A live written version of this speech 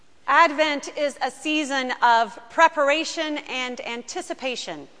Advent is a season of preparation and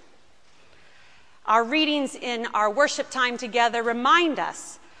anticipation. Our readings in our worship time together remind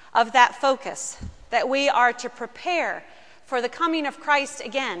us of that focus, that we are to prepare for the coming of Christ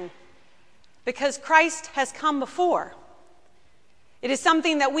again, because Christ has come before. It is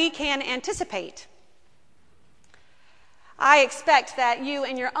something that we can anticipate. I expect that you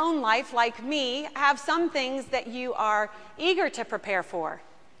in your own life, like me, have some things that you are eager to prepare for,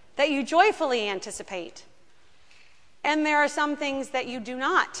 that you joyfully anticipate. And there are some things that you do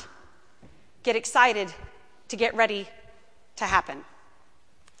not get excited to get ready to happen.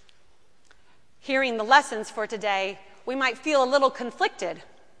 Hearing the lessons for today, we might feel a little conflicted.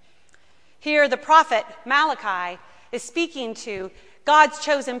 Here, the prophet Malachi is speaking to God's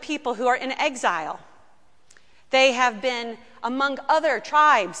chosen people who are in exile. They have been among other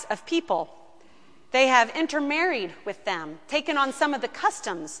tribes of people. They have intermarried with them, taken on some of the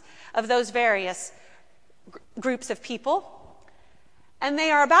customs of those various groups of people. And they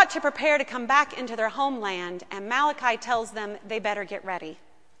are about to prepare to come back into their homeland, and Malachi tells them they better get ready.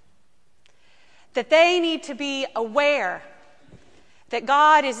 That they need to be aware that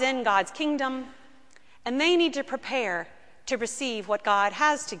God is in God's kingdom, and they need to prepare to receive what God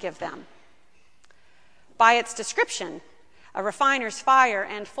has to give them. By its description, a refiner's fire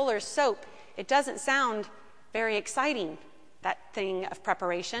and fuller's soap, it doesn't sound very exciting, that thing of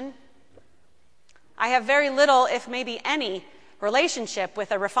preparation. I have very little, if maybe any, relationship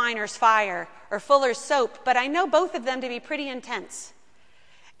with a refiner's fire or fuller's soap, but I know both of them to be pretty intense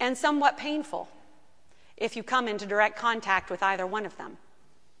and somewhat painful if you come into direct contact with either one of them.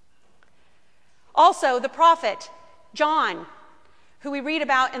 Also, the prophet John, who we read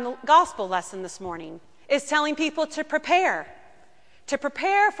about in the gospel lesson this morning, is telling people to prepare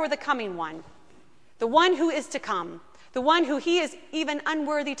for the coming one, the one who is to come, the one who he is even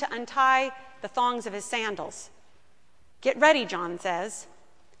unworthy to untie the thongs of his sandals. Get ready, John says,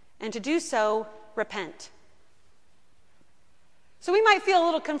 and to do so, repent. So we might feel a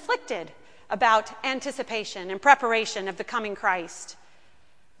little conflicted about anticipation and preparation of the coming Christ.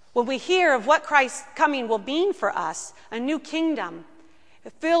 When we hear of what Christ's coming will mean for us, a new kingdom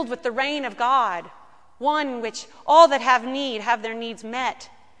filled with the reign of God, one which all that have need have their needs met,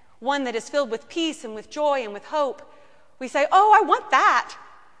 one that is filled with peace and with joy and with hope, we say, oh, I want that.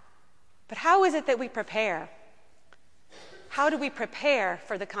 But how is it that we prepare? How do we prepare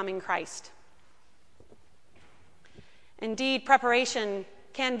for the coming Christ? Indeed, preparation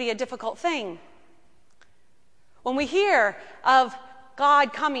can be a difficult thing. When we hear of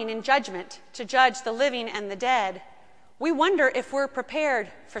God coming in judgment to judge the living and the dead, we wonder if we're prepared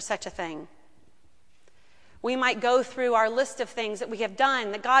for such a thing. We might go through our list of things that we have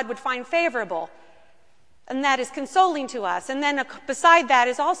done that God would find favorable, and that is consoling to us. And then beside that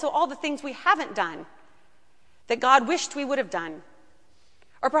is also all the things we haven't done that God wished we would have done.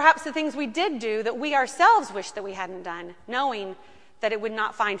 Or perhaps the things we did do that we ourselves wish that we hadn't done, knowing that it would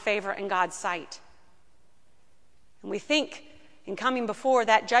not find favor in God's sight. And we think, in coming before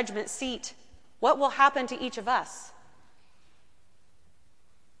that judgment seat, what will happen to each of us?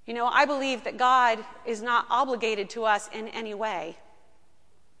 You know, I believe that God is not obligated to us in any way.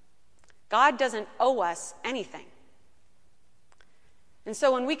 God doesn't owe us anything. And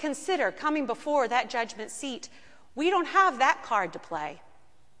so when we consider coming before that judgment seat, we don't have that card to play.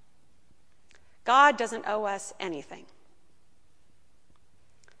 God doesn't owe us anything.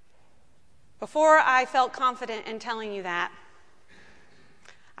 Before I felt confident in telling you that,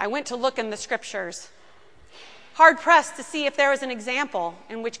 I went to look in the scriptures, hard-pressed to see if there was an example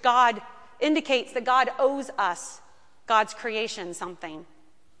in which God indicates that God owes us, God's creation, something.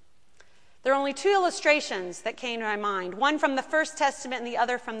 There are only two illustrations that came to my mind, one from the First Testament and the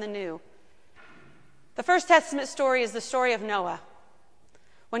other from the New. The First Testament story is the story of Noah,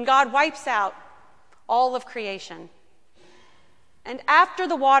 when God wipes out all of creation. And after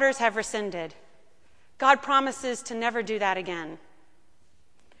the waters have rescinded, God promises to never do that again.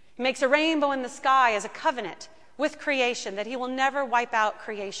 He makes a rainbow in the sky as a covenant with creation, that he will never wipe out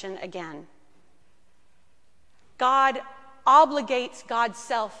creation again. God obligates God's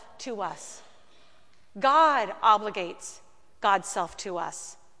self to us. God obligates God's self to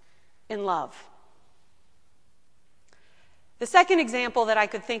us in love. The second example that I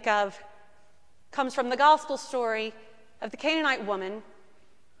could think of comes from the gospel story of the Canaanite woman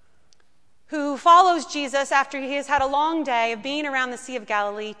who follows Jesus after he has had a long day of being around the Sea of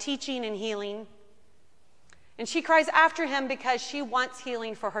Galilee, teaching and healing. And she cries after him because she wants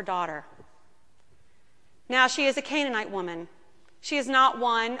healing for her daughter. Now, she is a Canaanite woman. She is not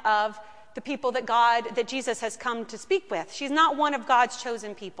one of the people that Jesus has come to speak with. She's not one of God's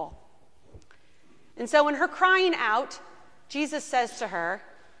chosen people. And so in her crying out, Jesus says to her,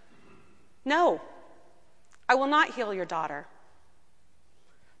 "No, I will not heal your daughter."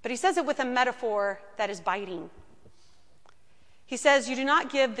 But he says it with a metaphor that is biting. He says, "You do not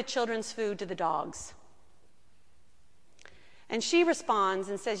give the children's food to the dogs." And she responds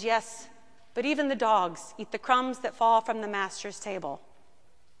and says, "Yes, but even the dogs eat the crumbs that fall from the master's table."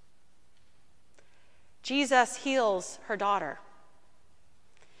 Jesus heals her daughter.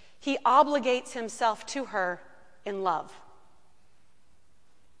 He obligates himself to her in love.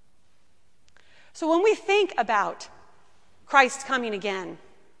 So when we think about Christ coming again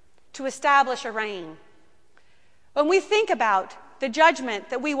to establish a reign, when we think about the judgment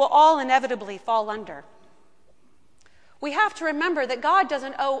that we will all inevitably fall under, we have to remember that God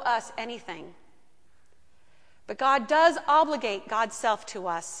doesn't owe us anything. But God does obligate God's self to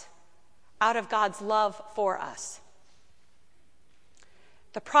us out of God's love for us.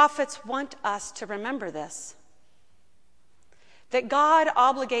 The prophets want us to remember this, that God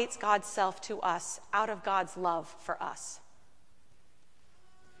obligates God's self to us out of God's love for us.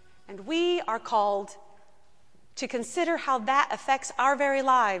 And we are called to consider how that affects our very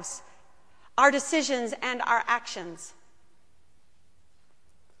lives, our decisions, and our actions.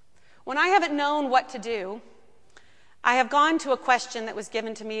 When I haven't known what to do, I have gone to a question that was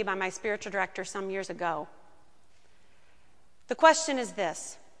given to me by my spiritual director some years ago. The question is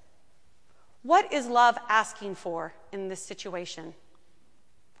this: what is love asking for in this situation?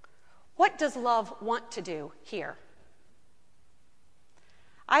 What does love want to do here?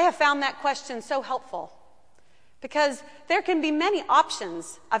 I have found that question so helpful because there can be many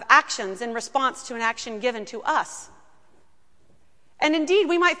options of actions in response to an action given to us. And indeed,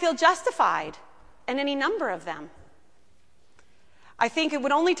 we might feel justified in any number of them. I think it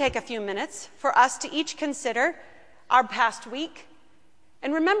would only take a few minutes for us to each consider our past week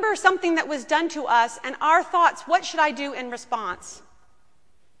and remember something that was done to us and our thoughts, what should I do in response?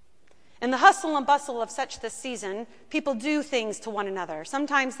 In the hustle and bustle of such this season, people do things to one another,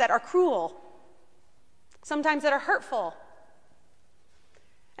 sometimes that are cruel, sometimes that are hurtful.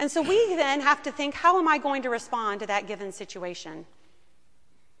 And so we then have to think, how am I going to respond to that given situation?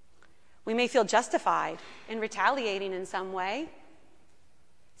 We may feel justified in retaliating in some way.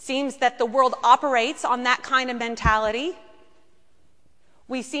 Seems that the world operates on that kind of mentality.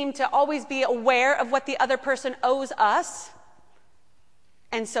 We seem to always be aware of what the other person owes us.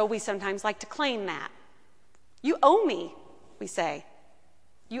 And so we sometimes like to claim that. You owe me, we say.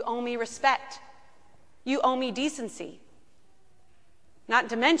 You owe me respect. You owe me decency. Not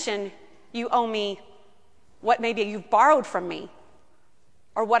to mention, you owe me what maybe you've borrowed from me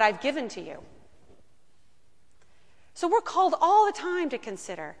or what I've given to you. So we're called all the time to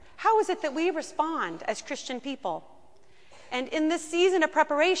consider, how is it that we respond as Christian people? And in this season of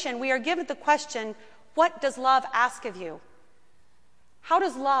preparation, we are given the question, what does love ask of you? How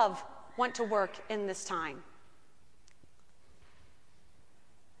does love want to work in this time?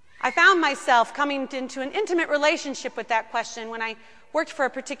 I found myself coming into an intimate relationship with that question when I worked for a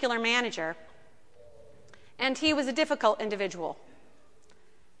particular manager, and he was a difficult individual.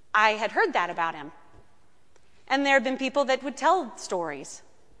 I had heard that about him. And there have been people that would tell stories.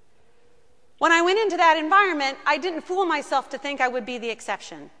 When I went into that environment, I didn't fool myself to think I would be the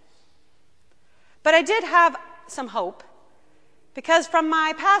exception. But I did have some hope, because from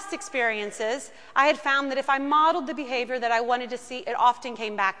my past experiences, I had found that if I modeled the behavior that I wanted to see, it often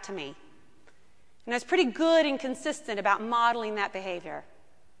came back to me. And I was pretty good and consistent about modeling that behavior.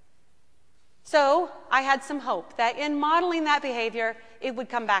 So I had some hope that in modeling that behavior, it would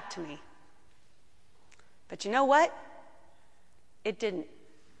come back to me. But you know what? It didn't.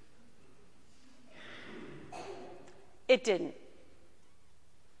 It didn't.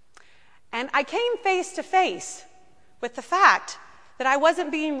 And I came face to face with the fact that I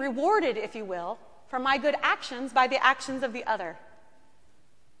wasn't being rewarded, if you will, for my good actions by the actions of the other.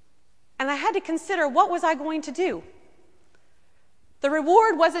 And I had to consider, what was I going to do? The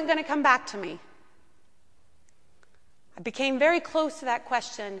reward wasn't going to come back to me. I became very close to that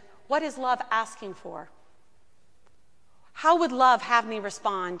question, what is love asking for? How would love have me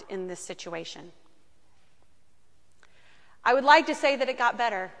respond in this situation? I would like to say that it got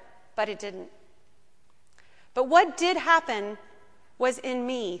better, but it didn't. But what did happen was in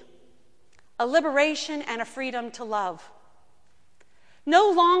me a liberation and a freedom to love.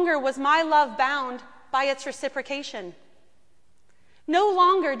 No longer was my love bound by its reciprocation. No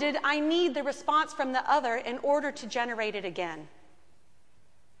longer did I need the response from the other in order to generate it again.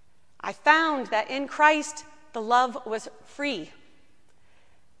 I found that in Christ, the love was free.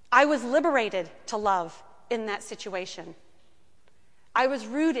 I was liberated to love in that situation. I was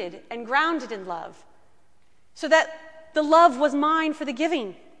rooted and grounded in love so that the love was mine for the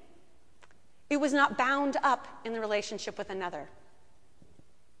giving. It was not bound up in the relationship with another.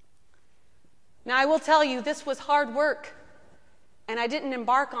 Now, I will tell you, this was hard work, and I didn't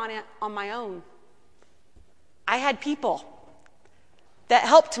embark on it on my own. I had people that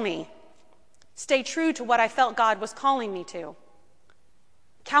helped me stay true to what I felt God was calling me to.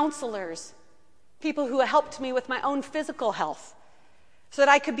 Counselors, people who helped me with my own physical health so that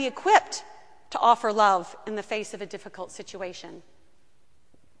I could be equipped to offer love in the face of a difficult situation.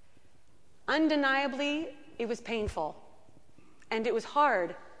 Undeniably, it was painful, and it was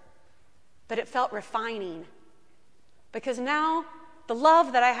hard, but it felt refining, because now the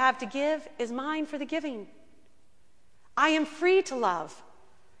love that I have to give is mine for the giving. I am free to love,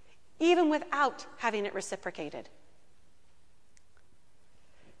 even without having it reciprocated.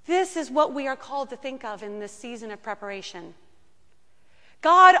 This is what we are called to think of in this season of preparation.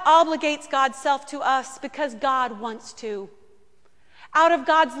 God obligates God's self to us because God wants to. Out of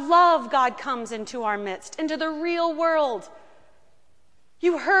God's love, God comes into our midst, into the real world.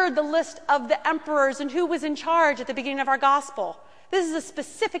 You heard the list of the emperors and who was in charge at the beginning of our gospel. This is a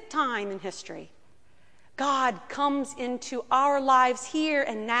specific time in history. God comes into our lives here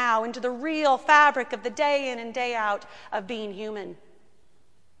and now, into the real fabric of the day in and day out of being human,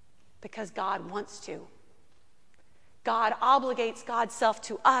 because God wants to. God obligates God's self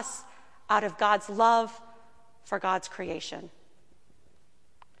to us out of God's love for God's creation.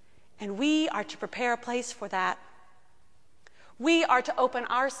 And we are to prepare a place for that. We are to open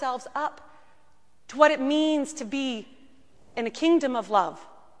ourselves up to what it means to be in a kingdom of love.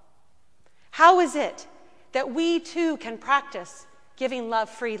 How is it that we too can practice giving love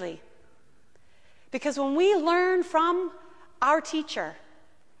freely? Because when we learn from our teacher,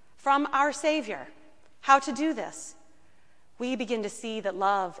 from our Savior, how to do this, we begin to see that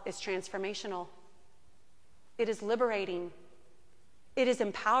love is transformational. It is liberating. It is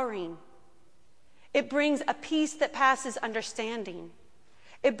empowering. It brings a peace that passes understanding.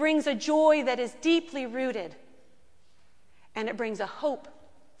 It brings a joy that is deeply rooted. And it brings a hope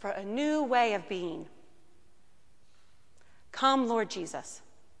for a new way of being. Come, Lord Jesus.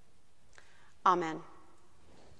 Amen.